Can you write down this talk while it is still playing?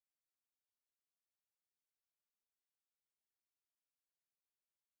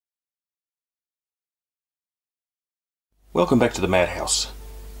Welcome back to the Madhouse.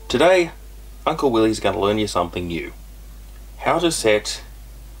 Today, Uncle Willie's going to learn you something new. How to set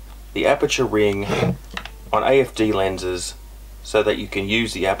the aperture ring on AF-D lenses so that you can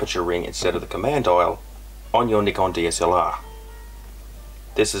use the aperture ring instead of the command dial on your Nikon DSLR.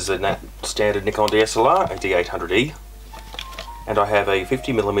 This is a standard Nikon DSLR, a D800E, and I have a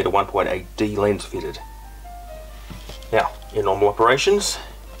 50mm 1.8D lens fitted. Now, in normal operations,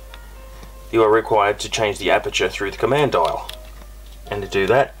 you are required to change the aperture through the command dial. And to do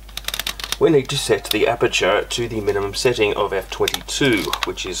that, we need to set the aperture to the minimum setting of f22,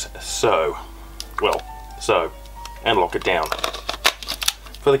 which is so, and lock it down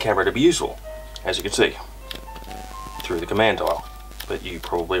for the camera to be useful, as you can see, through the command dial. But you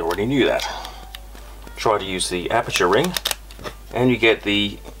probably already knew that. Try to use the aperture ring, and you get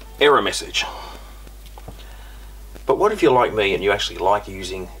the error message. But what if you're like me and you actually like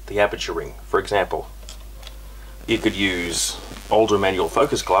using the aperture ring? For example, you could use older manual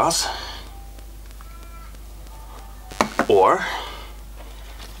focus glass, or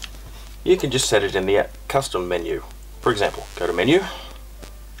you can just set it in the custom menu. For example, go to menu,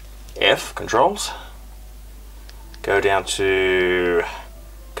 F, controls, go down to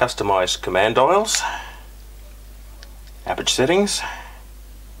customize command dials, aperture settings,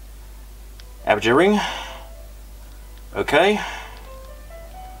 aperture ring, OK,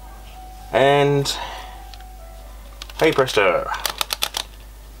 and hey presto,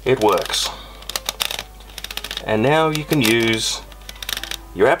 it works. And now you can use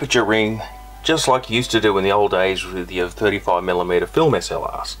your aperture ring just like you used to do in the old days with your 35mm film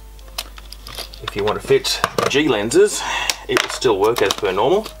SLRs. If you want to fit G lenses, it will still work as per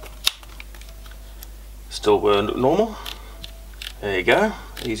normal. Still work normal. There you go,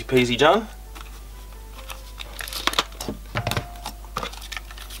 easy peasy done.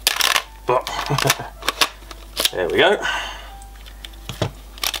 There we go.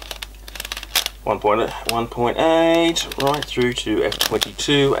 1.8 right through to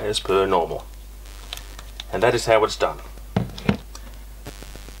f22 as per normal. And that is how it's done.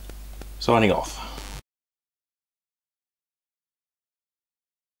 Signing off.